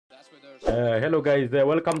Hello guys,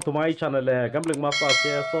 welcome to my channel, Gambling Masters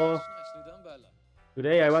here. So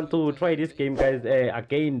today I want to try this game, guys,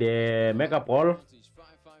 again the Mega Ball.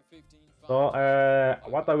 So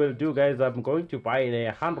what I will do, guys, I'm going to buy a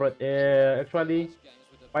 100, actually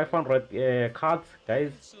 500 cards,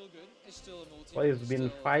 guys. So it's been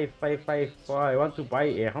 555, so I want to buy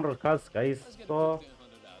 100 cards, guys. So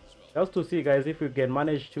just to see, guys, if you can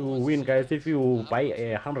manage to win, guys, if you buy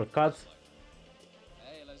 100 cards.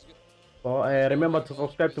 So remember to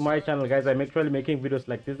subscribe to my channel, guys. I'm actually making videos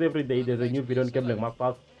like this every day. There's a new video on Gambling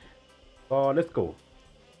Masters. So let's go.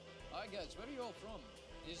 Alright guys, where are you all from?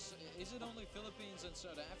 Is it only Philippines and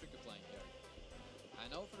South Africa playing here? I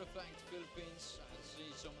know for a fact Philippines, I see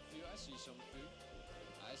some of you, I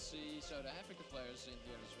see South Africa players in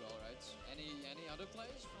here as well, right? Any other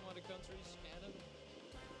players from other countries? Canada?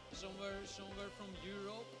 Somewhere from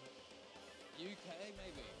Europe? UK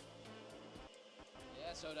maybe?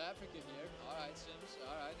 Yeah, South Africa here. Alright, Sims,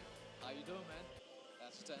 alright. How you doing, man?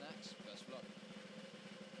 That's 10x, best of luck.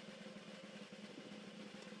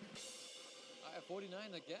 Alright,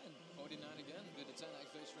 49 again with a 10x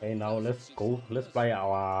base rate. Okay, now let's go. Let's play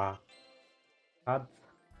our cards.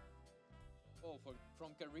 Oh,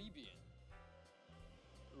 from Caribbean.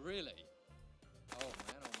 Really? Oh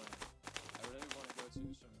man. I really want to go to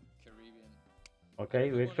some Caribbean. Okay,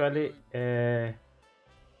 we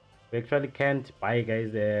actually can't buy,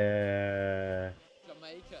 guys,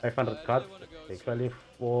 500 cards. Actually,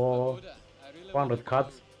 400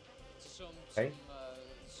 cards. Okay.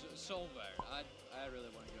 Somewhere. I really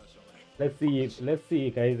want to go somewhere. Let's see,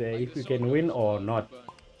 guys, if we can win or not.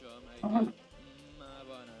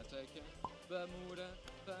 Bermuda,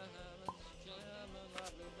 Bahamas,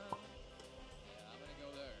 lovely man. Yeah, I'm gonna go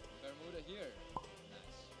there. Bermuda here.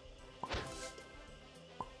 Nice.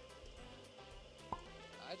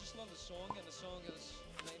 I just love the song, and the song has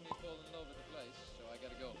made me fall in love with the place, so I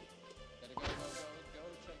gotta go. Gotta go,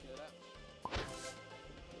 check it out.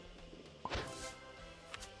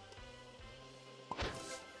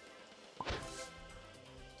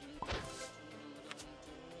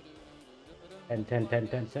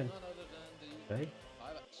 Ten. Okay.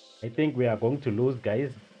 I think we are going to lose,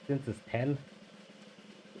 guys, since it's 10.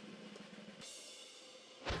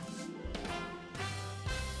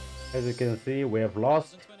 As you can see, we have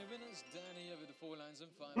lost.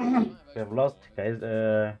 We have lost, guys.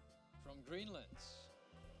 From Greenland.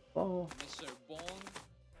 Oh. Mr. Bong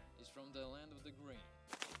is from the land of the green.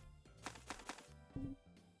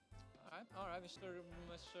 Alright, Mr.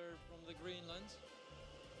 from the Greenland.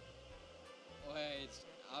 Wait,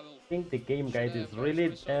 I think the game, guys, is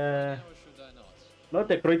really not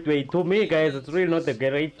a great way. To me, guys, it's really not a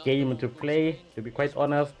great game to play, to be quite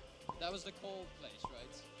honest. That was the cold place,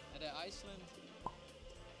 right? And the Iceland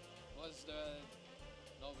was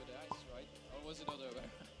not with the ice, right? Or was it other way?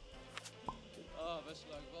 Oh, best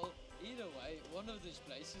luck. Well, either way, one of these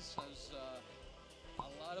places has a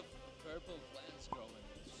lot of purple plants growing.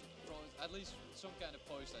 At least some kind of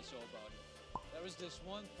post I saw about it. There was this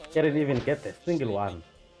one post. Didn't even get a single one.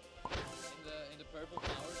 In the purple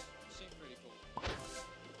flowers, seemed pretty cool.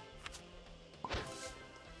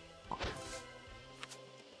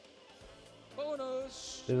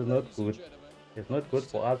 Bonus. This is not good. It's not good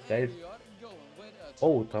for us, guys.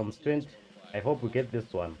 Oh, Tom's 20. I hope we get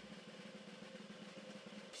this one.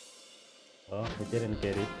 Oh, we didn't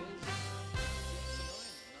get it.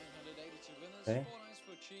 Okay.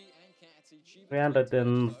 300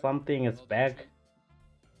 and something is back.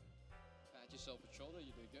 Pat yourself on the shoulder,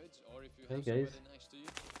 you do good. Or if you hey have guys, somebody next to you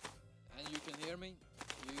and you can hear me,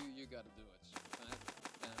 you gotta do it. Pat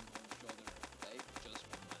them on the shoulder. They just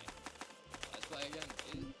won money. Let's play again.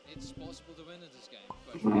 It's possible to win in this game.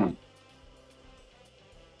 Question.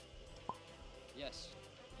 Yes,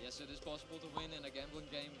 it is possible to win in a gambling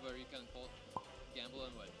game where you can gamble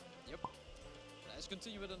and win. Yep. Let's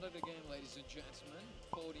continue with another game, ladies and gentlemen.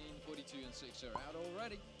 14, 42, and 6 are out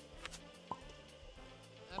already.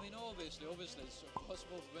 I mean, obviously, it's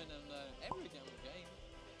possible to win in every gambling game.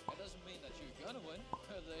 It doesn't mean that you're gonna win,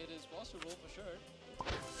 but it is possible for sure.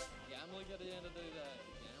 Gambling at the end of the day.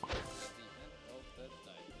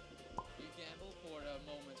 You gamble for a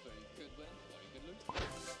moment where you could win or you could lose.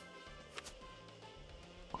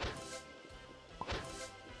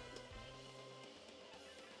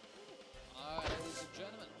 Alright, ladies and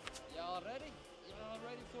gentlemen, y'all ready? Y'all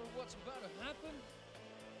ready for what's about to happen?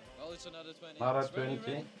 Well, it's another 20. Another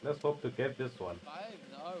 20. Let's hope to get this one. 5?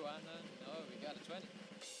 No, we got a 20.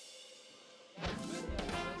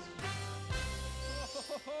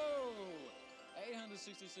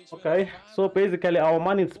 Okay, so basically our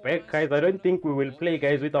money is back, guys. I don't think we will play,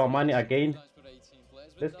 guys, with our money again.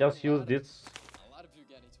 Let's just use this. A lot of you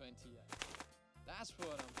getting 28. That's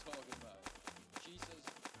what I'm talking about. Jesus,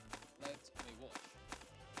 let me watch.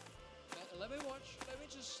 Let me watch. Let me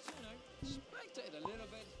just, you know, spectate a little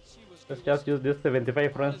bit. See what's Let's good. just use this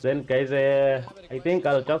 75 runs then, guys. I think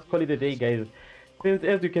I'll just call it a day, guys. Since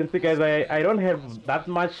as you can see, guys, I don't have that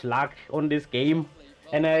much luck on this game.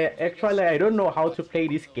 And I don't know how to play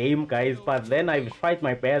this game, guys. But then I've tried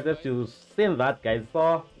my best as you seen that, guys.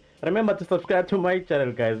 So remember to subscribe to my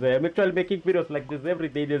channel, guys. I'm actually making videos like this every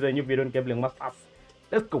day. There's a new video on Gambling Masters.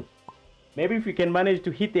 Let's go. Maybe if we can manage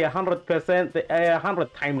to hit the 100%,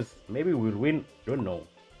 100 times, maybe we'll win. Don't know.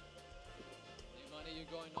 The money you're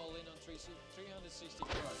going all in on 360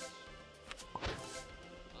 cards.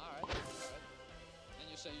 Alright. And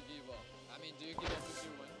you say you give up. I mean, do you give up if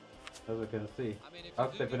you win? As you can see, I mean, if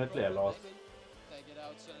that's you do definitely a get loss. profit, maybe take it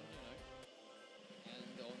out and, you know, and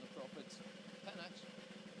own the profit 10x.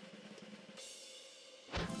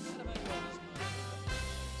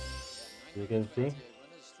 You can see,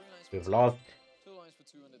 we've 3 lost. 2 lines for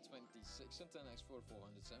 226 and 10x for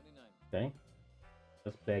 479. Okay,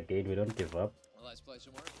 let's play again. We don't give up. Let's play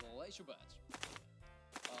some more. Place your bets.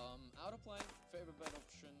 Out of play, favorite bet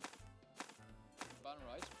option. Bottom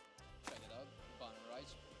right. Check it out. Bottom right.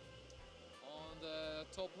 On the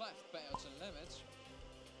top left, payouts and limits.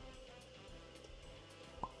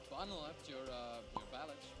 Bottom left, your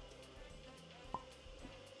balance.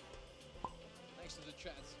 Next to the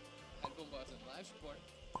chat, headphone button, live support.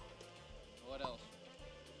 What else?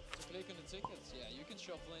 To click on the tickets, yeah, you can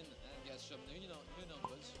shuffle in and get some new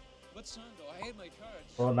numbers. But Sando, I hate my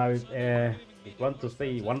cards. So now it wants to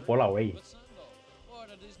say one ball away. But Sando, what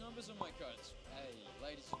are these numbers on my cards? Hey,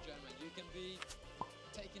 ladies and gentlemen, you can be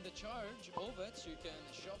taking the charge of it, you can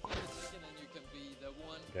shuffle the ticket and you can be the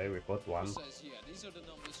one Okay, we got one. who says, yeah, these are the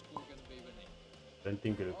numbers we're going to be winning. Don't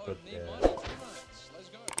think we'll Oh, put. need money, 3 lines, let's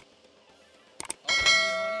go. Okay,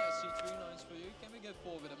 need money, I see 3 lines for you. Can we get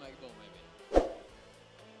 4 with a mega ball maybe?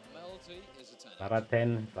 Melody is a 10. Another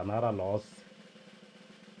 10, another loss.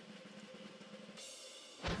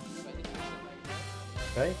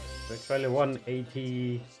 Okay, so actually won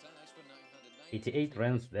 88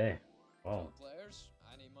 runs there. Wow. Players,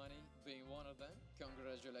 I need money being one of them.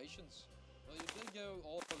 Congratulations. Well, you did go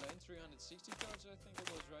all in 360 cards, I think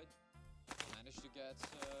it was, right? Managed to get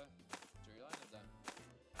 3 line of them.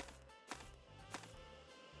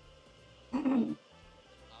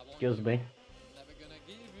 Excuse me. Never gonna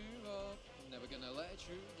give you up, never gonna let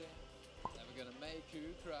you down, never gonna make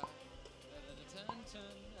you cry.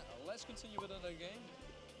 Let's continue with another game.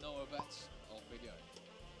 No more bets. Off we go.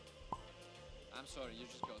 I'm sorry, you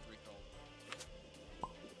just got recalled.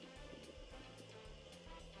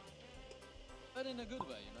 But in a good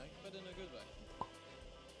way, you know? But in a good way.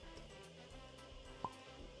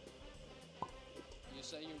 You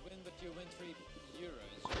say you win, but you win €3.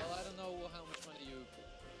 Well, I don't know how much money you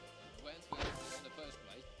went with in the first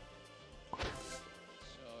place.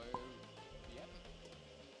 So, yeah.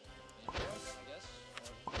 Enjoy, I guess.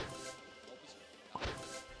 Or opposite.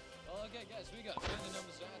 Well, okay, guys, we got 20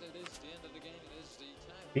 numbers out. It is the end of the game. It is the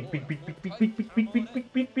time.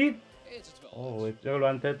 Big. It's a 12. Oh, it's all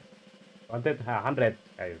wanted 100.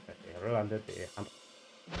 I really wanted 100.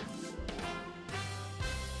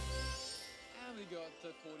 And we got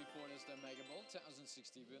the 44 as the mega ball,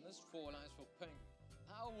 1060 winners, 4 lines for pink.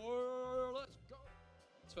 Power, let's go.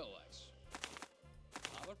 12x.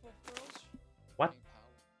 Powerpuff Girls. What? Pink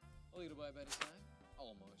power. A little bit better time.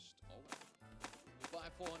 Almost. Oh. You buy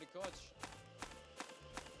 400 cards.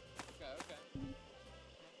 Okay.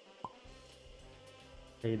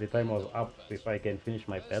 Okay, the time was up if I can finish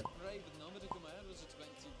my bet. First brave number to come out was a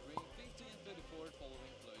 23, 50 and 34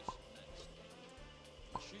 following close next.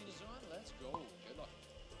 Machine is on, let's go. Good luck.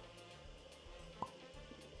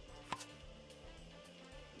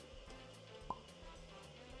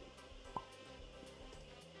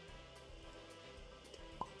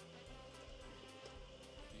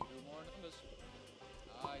 Few more numbers.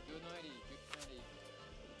 Alright, good 90, good 90.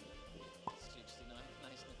 69,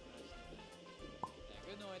 nice. Yeah,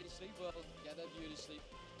 good 90, sleep well, get that beauty sleep.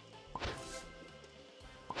 3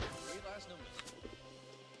 last numbers.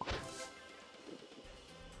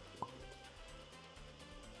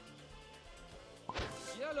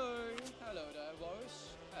 Yellow, hello there boys,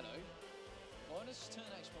 hello. Bonus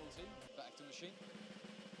 10x multi, back to machine.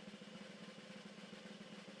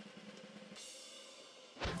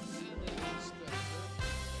 And it is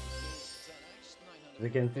 32, 10x, 900. As you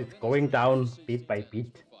can see, it's going down bit by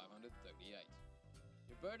bit. 538.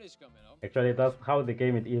 Your birthday's coming up. Actually, that's how the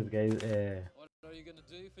game it is, guys. What are you gonna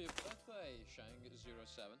do for your birthday,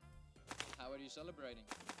 Shang07? How are you celebrating?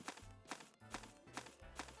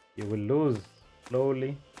 You will lose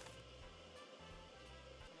slowly.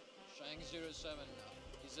 Shang 07.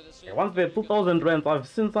 Is it a I silver want coin the you get? 2000 rands. I've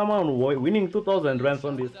seen someone winning 2000 rands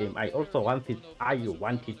on this Shout game. out I there, also want it. I as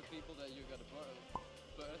want it. the people that you got a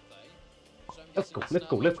birthday. So I'm Let's guessing go, it's let's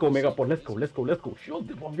go, now let's go, over Mega silver, Ball. Let's is go, it? let's go, let's go. Shield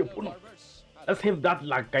from your Hello, opponent. barbers. Hello. Let's have that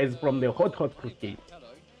luck, guys, from the hot Money cruise game. back.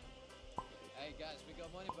 Hello. Hey guys, we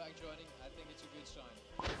got money back joining. I think it's a good sign.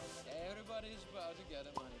 Everybody's about to get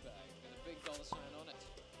their money back with a big dollar sign on it.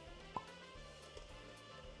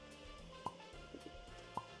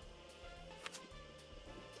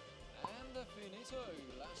 And the finito,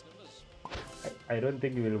 last numbers. I don't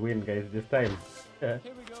think we will win, guys, this time. Here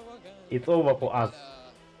we go again. It's over We for got, us.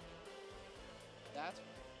 That.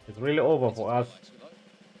 It's really over It's a for draw, us. actually, like.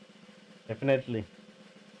 Definitely.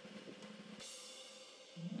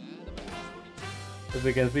 And the back is 42. As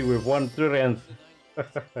you can see, we've won 3 rounds.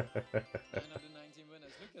 919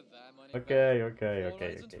 winners. Look at that money Okay, back. okay, Four okay,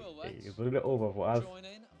 lines and okay, 12 okay. lines. It's really over for us. Join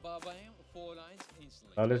in, bam, 4 lines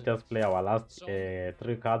instantly. Now let's just play our last Zombie.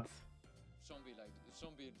 3 cards.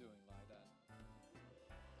 Zombie doing like that.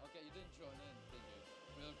 Okay, you didn't join in, did you?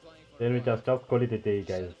 We were playing for Then a we while. just call it a day, Send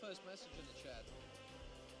guys. the first message in the chat.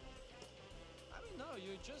 I mean, no,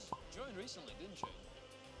 you just joined recently, didn't you?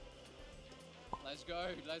 Let's go,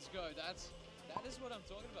 let's go. That is what I'm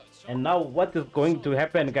talking about. And now what is going to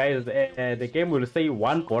happen, guys? The game will say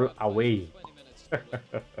 1 ball away. 20 minutes to play.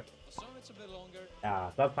 For some it's a bit longer. Yeah,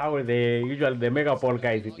 that's how the mega ball,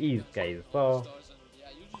 guys, it is, guys. So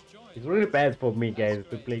it's really bad for me, guys,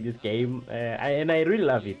 to play this game. And I really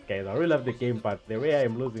love it, guys. I really love the game, but the way I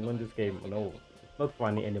am losing on this game, no, it's not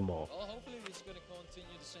funny anymore. Well, hopefully it's going to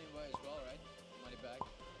continue the same way as well, right? Money back.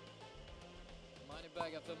 Money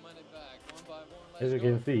back after money back. One by one. Let's As you go.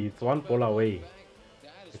 can see, it's 1 ball away.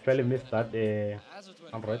 That is Actually for missed sure that gonna happen. As a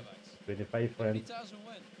 100, 25x. 25 friends. 50,000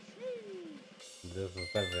 win. This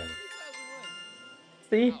is 7. 50,000 win.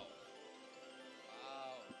 See? Wow.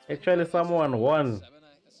 Wow. Actually, someone won.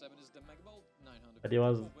 7 is the mega ball. 900. But it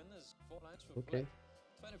was Winners. 4 lines for okay.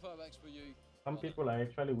 play. 25x for you. Some people are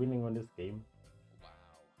actually winning on this game. Wow.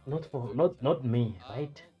 Not me,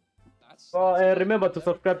 right? That's So that's remember to very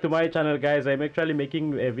subscribe to my impressive. channel, guys. I'm actually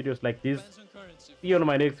making videos like this. Depends on currency. See you on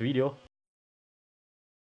my next video.